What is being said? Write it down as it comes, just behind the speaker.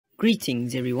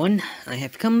Greetings everyone, I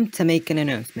have come to make an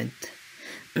announcement.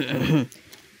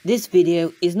 This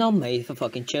video is not made for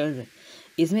fucking children.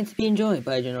 It's meant to be enjoyed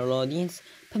by a general audience,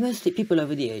 but mostly people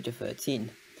over the age of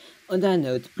 13. On that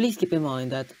note, please keep in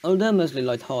mind that, although mostly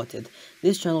light-hearted,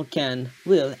 this channel can,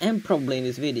 will, and probably in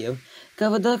this video,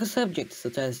 cover darker subjects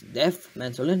such as death,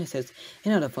 mental illnesses,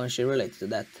 and other fun shit related to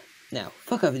that. Now,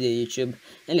 fuck off video YouTube,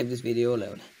 and leave this video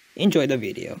alone. Enjoy the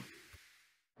video.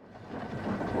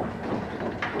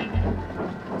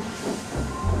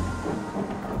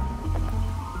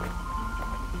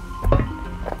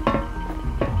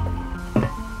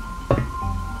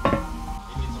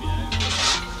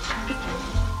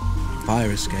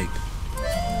 Fire escape.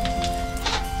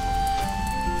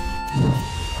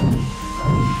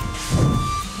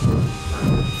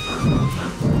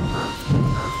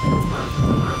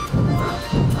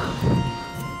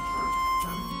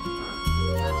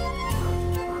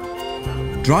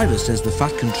 Driver says the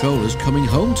fat controller's coming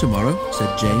home tomorrow,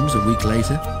 said James a week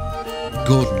later.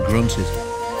 Gordon grunted.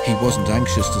 He wasn't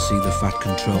anxious to see the fat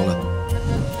controller.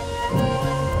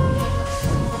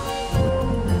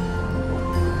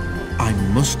 I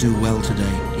must do well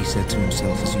today, he said to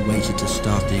himself as he waited to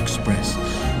start the express.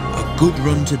 A good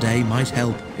run today might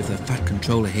help if the fat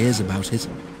controller hears about it.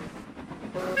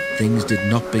 Things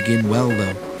did not begin well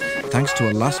though. Thanks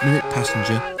to a last-minute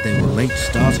passenger, they were late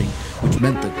starting, which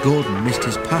meant that Gordon missed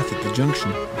his path at the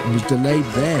junction and was delayed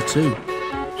there too.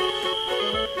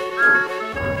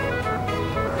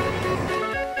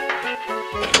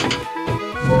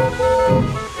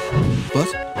 But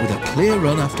with a clear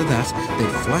run after that, they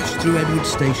flashed through Edward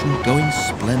Station, going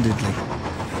splendidly.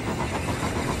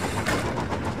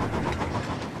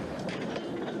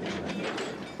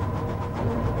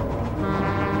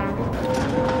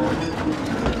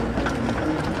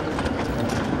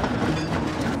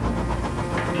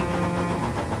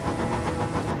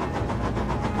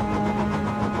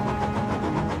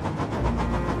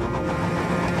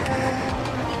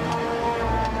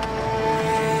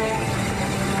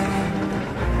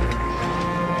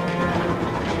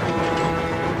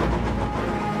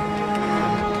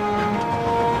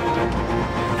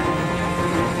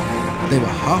 They were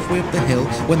halfway up the hill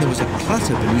when there was a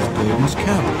clatter beneath Gordon's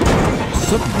cab.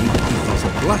 Suddenly, he felt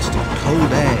a blast of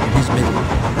cold air in his middle,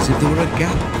 as if there were a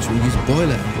gap between his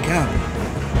boiler and the cab.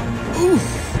 Oof!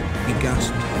 He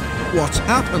gasped. What's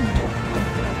happened?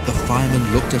 The fireman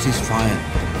looked at his fire.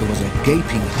 There was a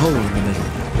gaping hole in the middle,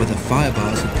 where the fire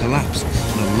bars had collapsed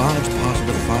and a large part of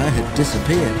the fire had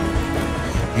disappeared.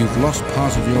 You've lost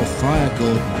part of your fire,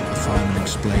 Gordon, the fireman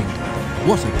explained.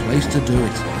 What a place to do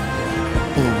it.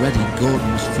 Already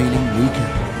Gordon was feeling weaker.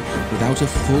 Without a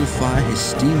full fire, his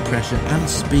steam pressure and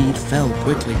speed fell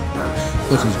quickly.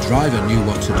 But his driver knew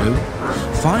what to do.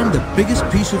 Find the biggest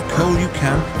piece of coal you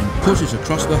can and put it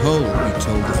across the hole, he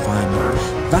told the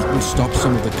fireman. That will stop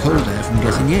some of the cold air from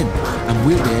getting in, and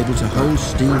we'll be able to hold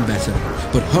steam better.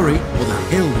 But hurry, or the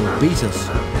hill will beat us.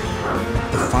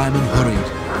 The fireman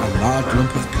hurried. A large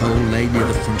lump of coal lay near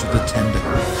the front of the tender.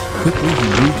 Quickly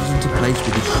he moved it into place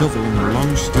with his shovel and a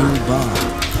long steel bar.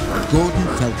 Gordon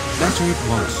felt better at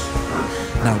once.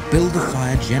 Now build the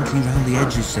fire gently round the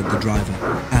edges, said the driver,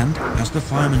 and, as the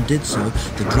fireman did so,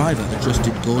 the driver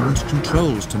adjusted Gordon's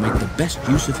controls to make the best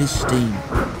use of his steam.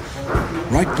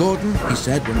 Right, Gordon, he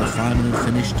said when the fireman had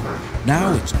finished.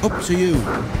 Now it's up to you.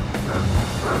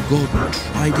 Gordon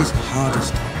tried his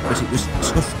hardest, but it was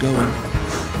tough going.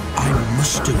 I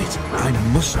must do it, I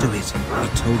must do it,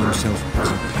 he told himself as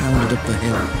he pounded up the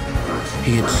hill.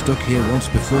 He had stuck here once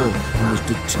before and was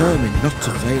determined not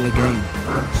to fail again.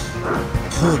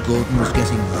 Poor Gordon was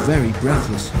getting very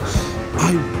breathless.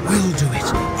 I will do it,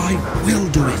 I will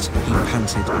do it, he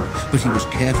panted, but he was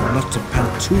careful not to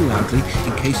pant too loudly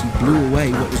in case he blew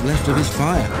away what was left of his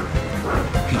fire.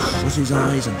 He shut his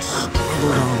eyes and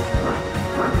struggled on.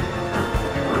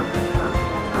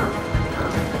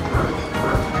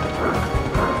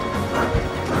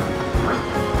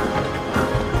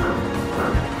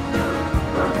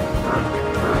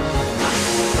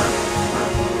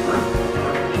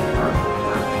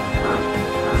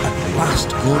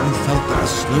 Gordon felt that the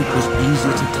slope was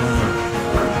easier to climb.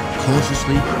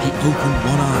 Cautiously, he opened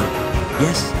one eye.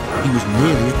 Yes, he was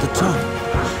nearly at the top.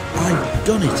 I've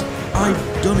done it!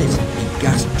 I've done it! He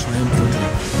gasped triumphantly.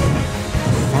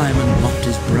 The fireman mopped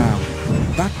his brow.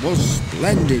 That was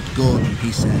splendid, Gordon,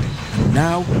 he said. And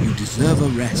now you deserve a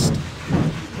rest.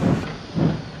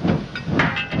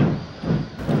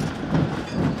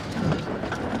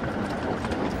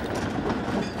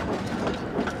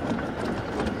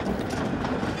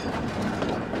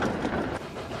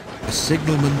 The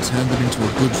signalman turned them into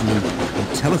a goods loop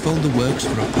and telephoned the works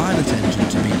for a pilot engine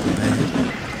to be prepared.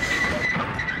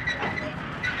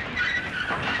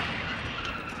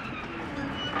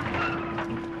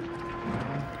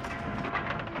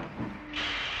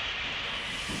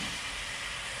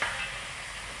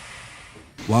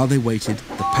 While they waited,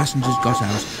 the passengers got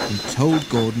out and told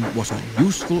Gordon what a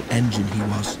useful engine he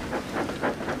was.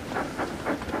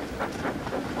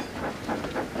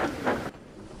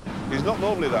 He's not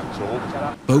normally that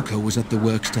tall. Boko was at the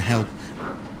works to help.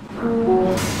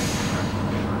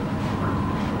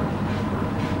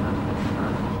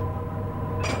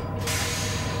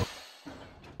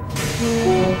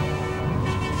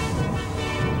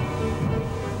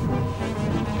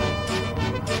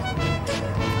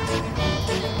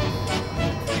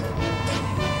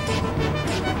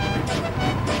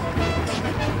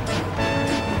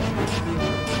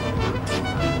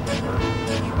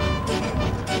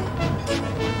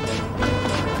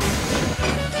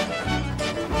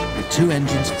 The 2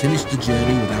 engines finished the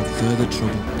journey without further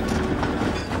trouble.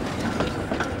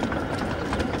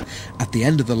 At the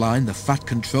end of the line, the fat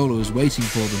controller was waiting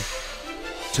for them.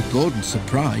 To Gordon's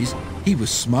surprise, he was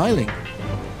smiling.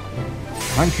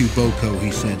 "Thank you, Boko,"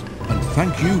 he said, "and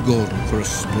thank you, Gordon, for a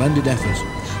splendid effort.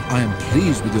 I am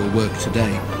pleased with your work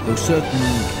today, though certain,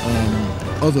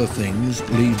 other things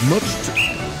leave much to..."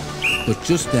 But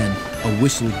just then, a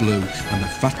whistle blew, and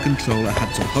the fat controller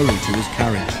had to hurry to his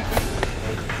carriage.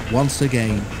 Once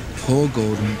again, poor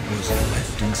Gordon was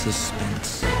left in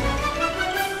suspense.